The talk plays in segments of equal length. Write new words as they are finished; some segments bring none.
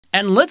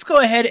And let's go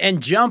ahead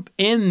and jump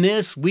in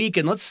this week,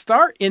 and let's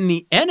start in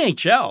the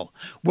NHL,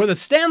 where the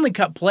Stanley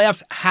Cup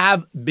playoffs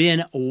have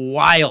been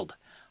wild.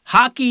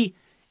 Hockey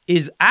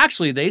is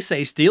actually, they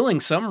say, stealing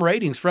some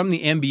ratings from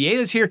the NBA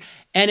this year,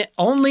 and it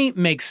only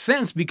makes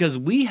sense because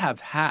we have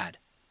had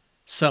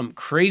some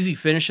crazy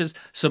finishes,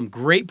 some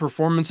great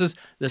performances.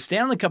 The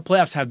Stanley Cup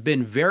playoffs have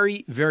been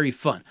very, very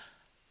fun.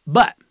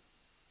 But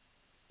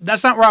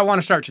that's not where I want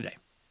to start today.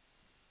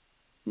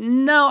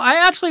 No, I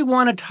actually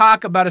want to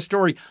talk about a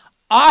story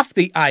off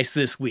the ice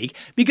this week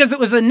because it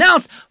was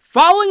announced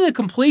following the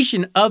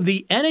completion of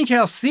the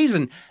NHL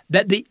season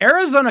that the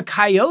Arizona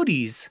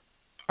Coyotes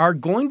are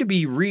going to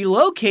be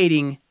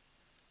relocating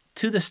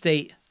to the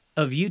state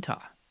of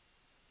Utah.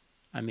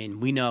 I mean,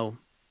 we know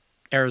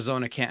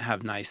Arizona can't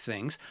have nice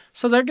things,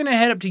 so they're going to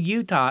head up to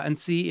Utah and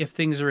see if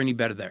things are any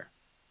better there.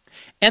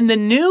 And the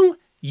new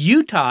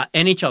Utah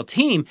NHL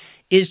team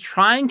is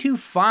trying to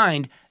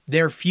find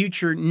their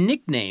future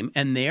nickname,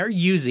 and they are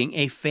using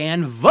a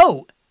fan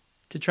vote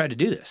to try to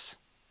do this.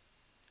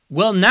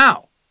 Well,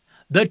 now,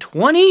 the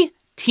 20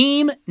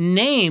 team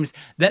names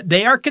that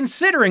they are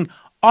considering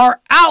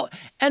are out.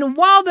 And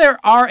while there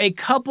are a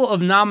couple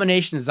of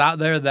nominations out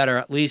there that are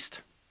at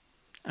least,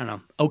 I don't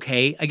know,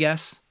 okay, I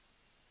guess,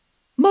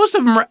 most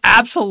of them are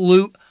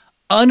absolute,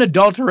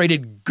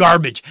 unadulterated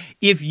garbage.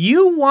 If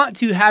you want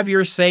to have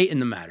your say in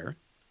the matter,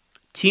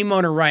 team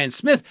owner Ryan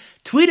Smith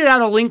tweeted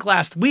out a link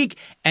last week,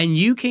 and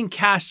you can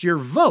cast your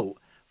vote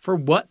for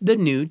what the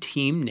new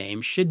team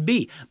name should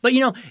be. But, you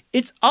know,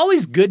 it's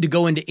always good to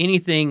go into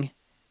anything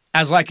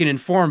as like an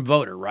informed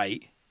voter,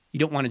 right? You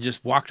don't want to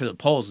just walk to the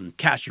polls and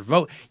cast your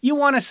vote. You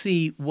want to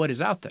see what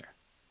is out there.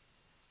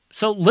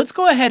 So let's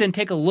go ahead and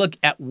take a look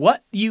at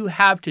what you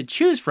have to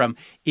choose from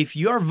if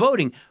you're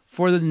voting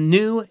for the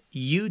new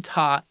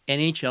Utah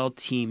NHL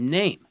team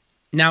name.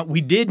 Now, we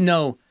did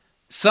know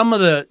some of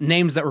the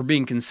names that were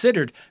being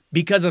considered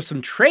because of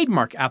some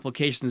trademark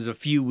applications a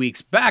few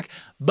weeks back,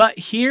 but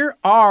here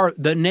are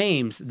the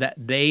names that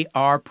they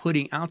are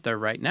putting out there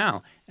right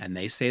now, and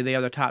they say they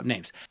are the top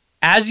names.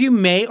 As you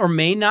may or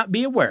may not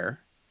be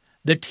aware,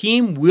 the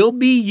team will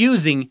be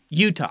using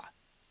Utah.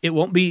 It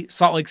won't be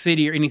Salt Lake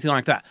City or anything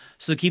like that.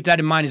 So keep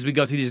that in mind as we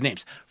go through these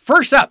names.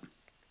 First up,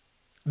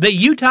 the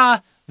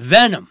Utah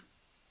Venom.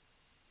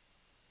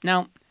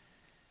 Now,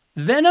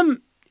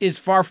 Venom is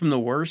far from the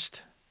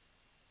worst.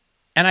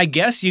 And I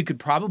guess you could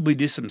probably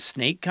do some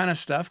snake kind of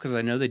stuff because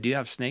I know they do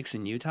have snakes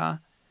in Utah.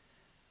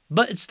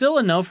 But it's still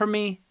a no for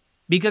me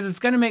because it's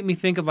going to make me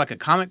think of like a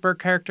comic book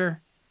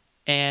character.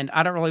 And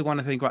I don't really want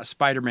to think about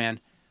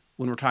Spider-Man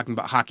when we're talking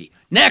about hockey.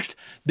 Next,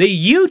 the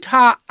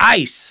Utah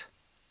Ice.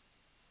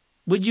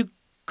 Would you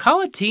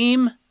call a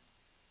team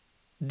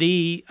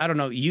the, I don't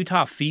know,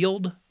 Utah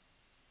Field?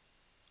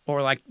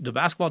 Or like the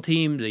basketball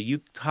team, the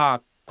Utah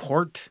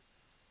Court?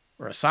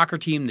 Or a soccer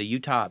team, the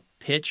Utah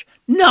Pitch?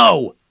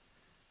 No!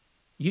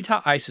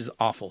 Utah Ice is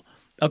awful.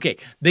 Okay,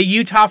 the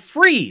Utah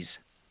Freeze.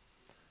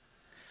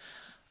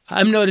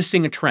 I'm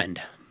noticing a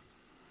trend.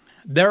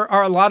 There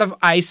are a lot of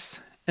ice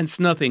and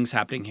snow things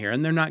happening here,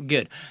 and they're not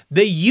good.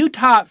 The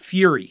Utah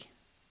Fury.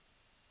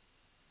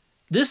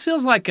 This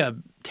feels like a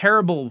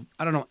terrible,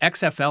 I don't know,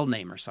 XFL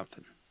name or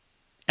something.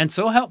 And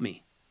so help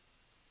me,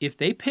 if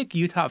they pick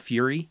Utah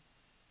Fury,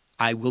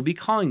 I will be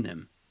calling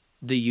them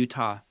the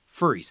Utah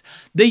Furries.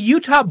 The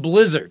Utah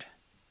Blizzard.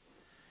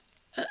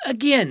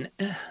 Again,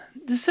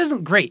 this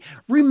isn't great.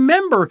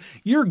 Remember,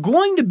 you're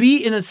going to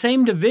be in the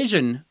same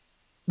division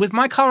with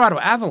my Colorado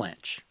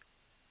Avalanche.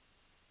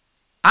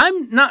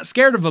 I'm not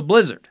scared of a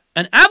blizzard.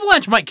 An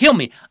avalanche might kill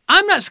me.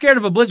 I'm not scared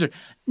of a blizzard.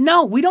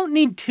 No, we don't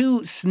need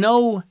two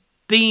snow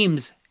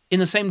themes in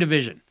the same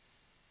division.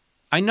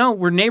 I know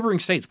we're neighboring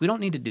states. We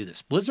don't need to do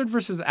this. Blizzard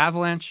versus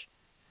avalanche,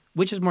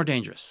 which is more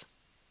dangerous?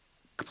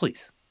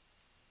 Please.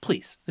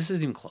 Please. This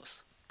isn't even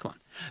close. Come on.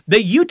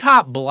 The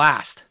Utah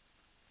Blast.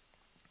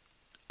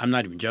 I'm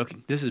not even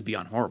joking. This is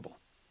beyond horrible.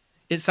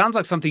 It sounds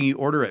like something you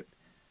order at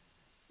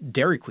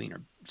Dairy Queen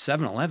or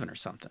 7-Eleven or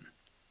something.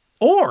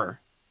 Or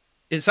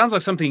it sounds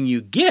like something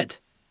you get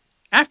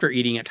after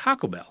eating at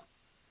Taco Bell.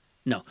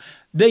 No.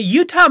 The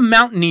Utah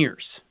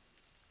Mountaineers.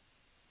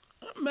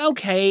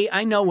 Okay,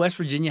 I know West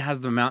Virginia has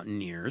the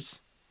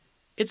Mountaineers.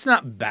 It's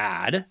not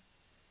bad.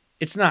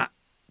 It's not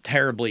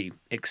terribly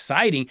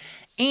exciting.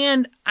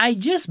 And I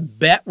just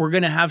bet we're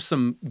going to have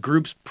some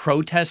groups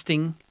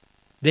protesting.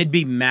 They'd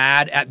be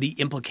mad at the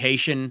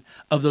implication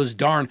of those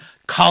darn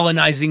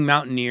colonizing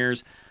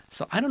Mountaineers.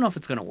 So I don't know if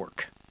it's going to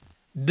work.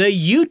 The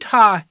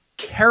Utah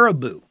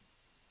Caribou.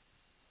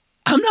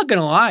 I'm not going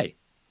to lie.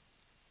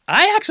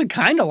 I actually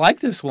kind of like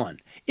this one.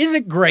 Is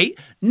it great?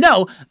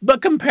 No,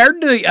 but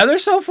compared to the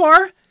others so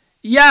far,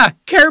 yeah,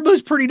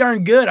 Caribou's pretty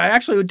darn good. I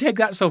actually would take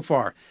that so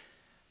far.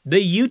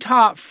 The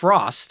Utah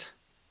Frost,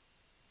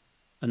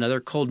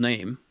 another cold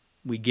name.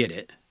 We get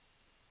it.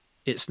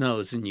 It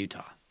snows in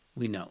Utah.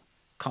 We know.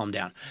 Calm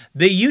down.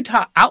 The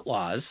Utah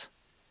Outlaws,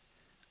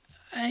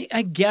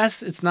 I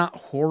guess it's not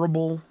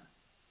horrible.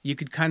 You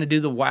could kind of do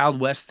the Wild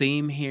West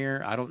theme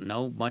here. I don't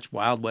know much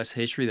Wild West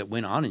history that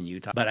went on in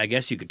Utah, but I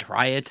guess you could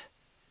try it.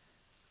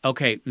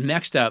 Okay,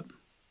 next up,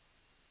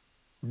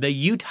 The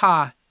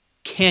Utah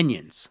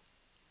Canyons.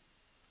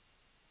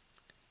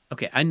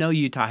 Okay, I know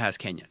Utah has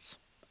canyons.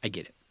 I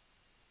get it.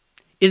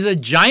 Is a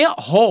giant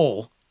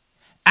hole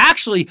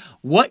actually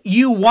what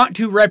you want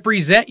to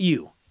represent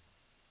you?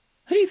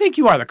 Who do you think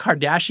you are, the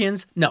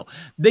Kardashians? No,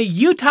 the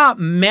Utah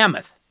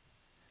Mammoth.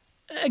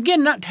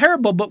 Again, not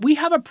terrible, but we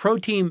have a pro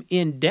team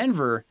in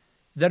Denver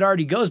that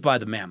already goes by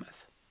the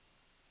Mammoth.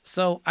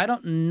 So I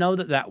don't know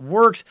that that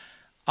works.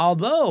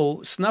 Although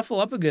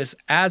Snuffleupagus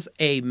as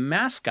a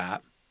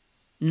mascot,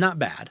 not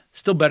bad.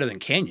 Still better than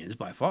Canyons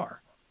by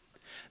far.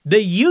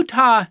 The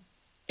Utah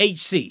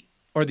HC,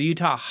 or the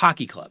Utah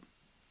Hockey Club.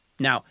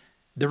 Now,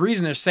 the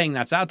reason they're saying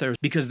that's out there is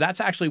because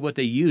that's actually what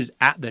they used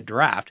at the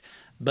draft.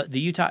 But the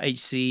Utah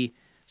HC,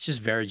 it's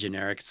just very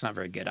generic. It's not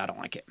very good. I don't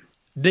like it.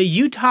 The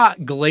Utah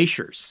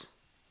Glaciers.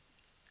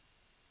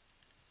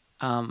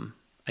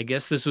 I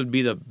guess this would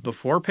be the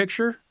before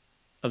picture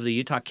of the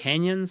Utah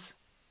Canyons.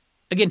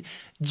 Again,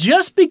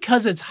 just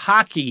because it's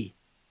hockey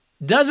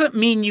doesn't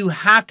mean you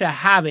have to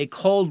have a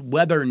cold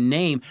weather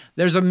name.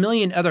 There's a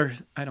million other,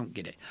 I don't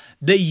get it.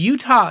 The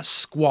Utah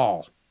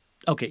Squall.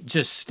 Okay,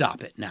 just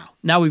stop it now.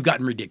 Now we've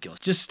gotten ridiculous.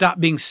 Just stop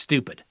being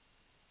stupid.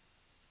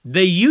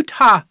 The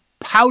Utah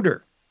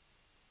Powder.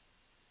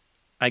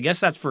 I guess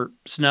that's for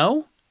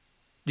snow.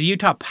 The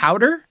Utah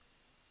Powder?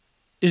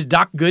 Is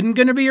Doc Gooden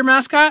going to be your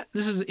mascot?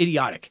 This is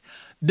idiotic.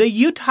 The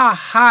Utah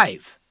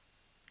Hive.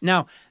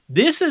 Now,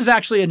 this is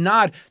actually a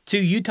nod to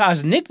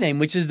Utah's nickname,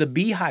 which is the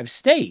Beehive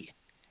State.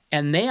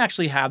 And they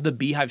actually have the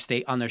Beehive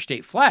State on their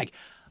state flag.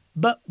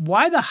 But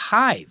why the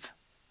Hive?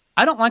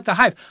 I don't like the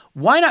Hive.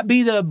 Why not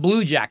be the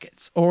Blue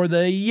Jackets or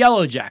the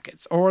Yellow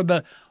Jackets or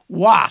the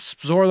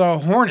Wasps or the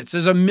Hornets?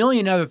 There's a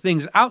million other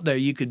things out there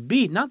you could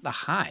be, not the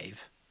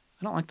Hive.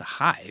 I don't like the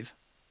Hive.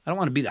 I don't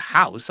want to be the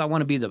house. I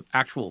want to be the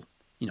actual,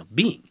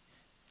 being.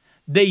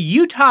 The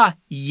Utah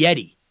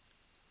Yeti.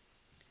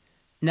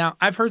 Now,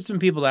 I've heard some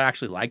people that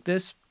actually like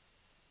this.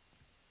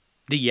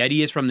 The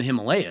Yeti is from the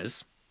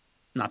Himalayas,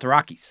 not the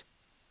Rockies.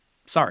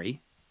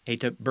 Sorry,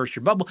 hate to burst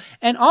your bubble.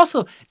 And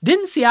also,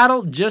 didn't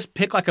Seattle just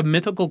pick like a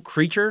mythical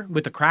creature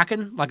with the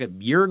Kraken like a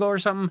year ago or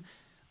something?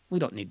 We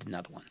don't need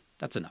another one.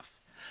 That's enough.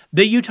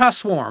 The Utah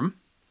Swarm,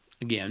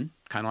 again,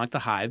 kind of like the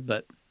Hive,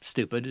 but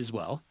stupid as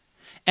well.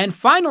 And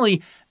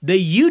finally, the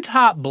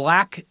Utah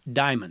Black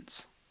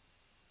Diamonds.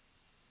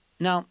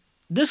 Now,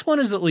 this one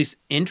is at least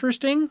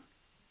interesting.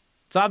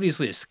 It's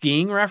obviously a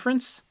skiing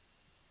reference,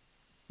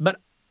 but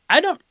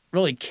I don't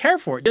really care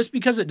for it just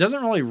because it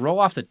doesn't really roll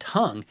off the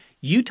tongue.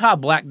 Utah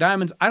Black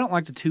Diamonds, I don't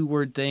like the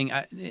two-word thing.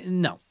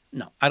 No,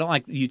 I don't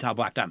like Utah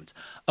Black Diamonds.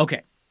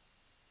 Okay,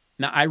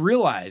 now I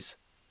realize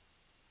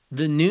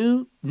the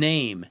new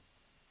name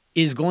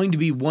is going to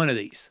be one of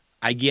these.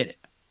 I get it.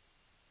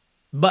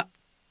 But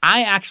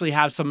I actually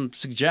have some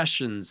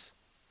suggestions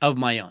of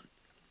my own.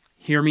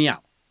 Hear me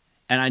out.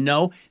 And I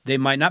know they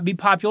might not be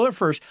popular at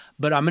first,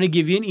 but I'm going to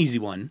give you an easy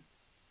one.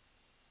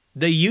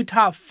 The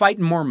Utah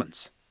Fighting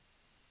Mormons.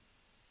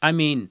 I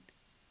mean,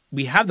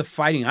 we have the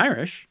Fighting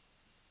Irish.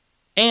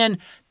 And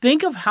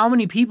think of how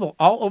many people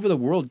all over the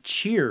world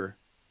cheer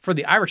for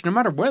the Irish, no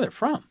matter where they're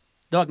from.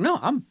 They're like, no,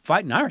 I'm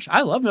fighting Irish.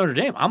 I love Notre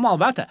Dame. I'm all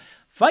about that.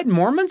 Fighting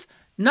Mormons?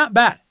 Not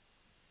bad.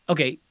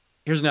 Okay,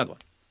 here's another one.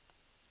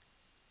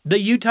 The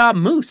Utah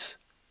Moose.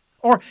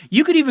 Or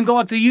you could even go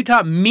like the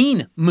Utah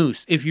Mean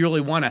Moose if you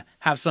really want to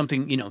have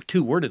something,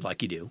 two-worded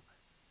like you do.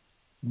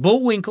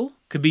 Bullwinkle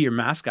could be your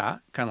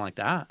mascot, kind of like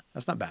that.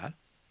 That's not bad.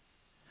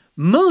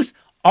 Moose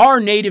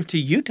are native to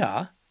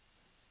Utah.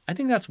 I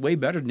think that's way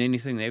better than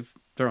anything they've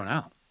thrown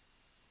out.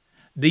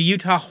 The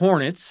Utah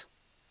Hornets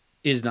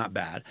is not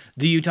bad.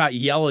 The Utah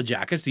Yellow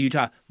Jackets, the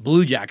Utah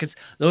Blue Jackets,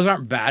 those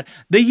aren't bad.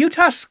 The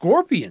Utah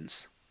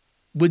Scorpions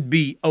would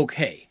be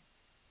okay.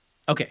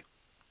 Okay,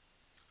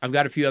 I've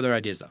got a few other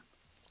ideas though.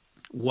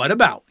 What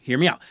about, hear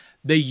me out,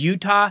 the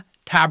Utah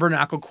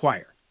Tabernacle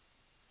Choir?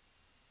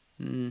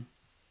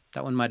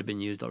 That one might have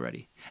been used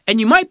already. And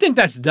you might think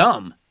that's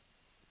dumb,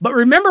 but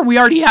remember we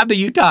already have the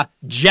Utah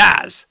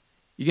Jazz.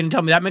 You going to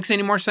tell me that makes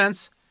any more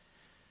sense?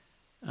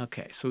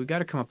 Okay, so we got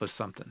to come up with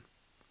something.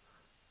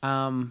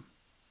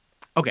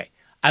 Okay,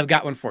 I've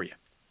got one for you.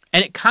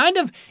 And it kind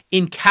of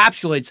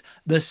encapsulates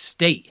the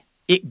state.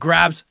 It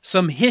grabs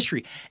some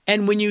history.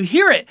 And when you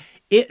hear it,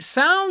 it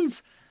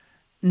sounds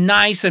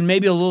nice and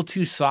maybe a little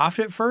too soft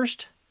at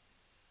first.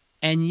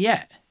 And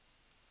yet,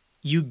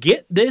 you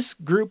get this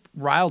group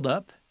riled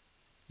up,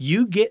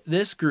 you get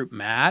this group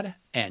mad,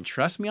 and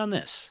trust me on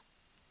this,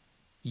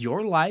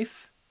 your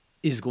life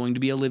is going to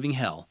be a living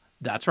hell.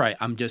 That's right,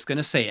 I'm just going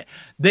to say it.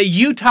 The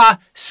Utah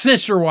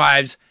Sister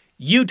Wives.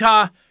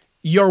 Utah,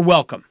 you're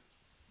welcome.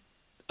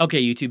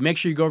 Okay, YouTube, make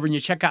sure you go over and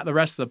you check out the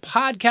rest of the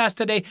podcast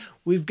today.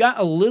 We've got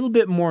a little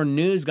bit more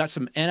news, got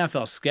some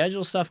NFL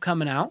schedule stuff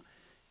coming out.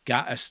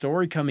 Got a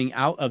story coming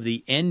out of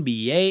the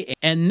NBA.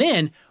 And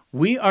then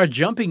we are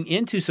jumping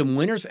into some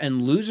winners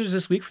and losers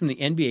this week from the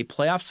NBA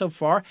playoffs so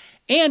far.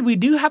 And we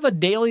do have a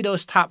Daly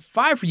Dose top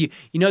 5 for you.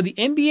 The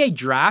NBA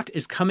draft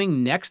is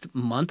coming next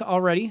month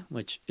already,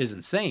 which is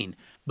insane.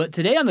 But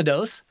today on the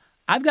Dose,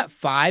 I've got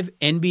 5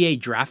 NBA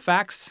draft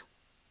facts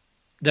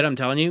that I'm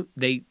telling you,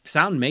 they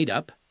sound made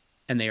up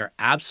and they are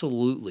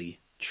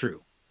absolutely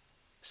true.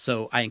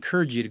 So I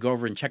encourage you to go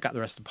over and check out the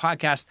rest of the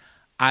podcast.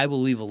 I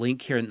will leave a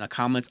link here in the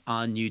comments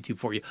on YouTube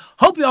for you.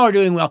 Hope you all are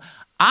doing well.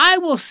 I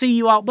will see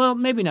you all, well,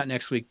 maybe not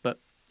next week, but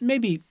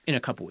maybe in a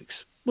couple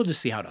weeks. We'll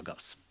just see how it all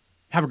goes.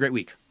 Have a great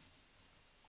week.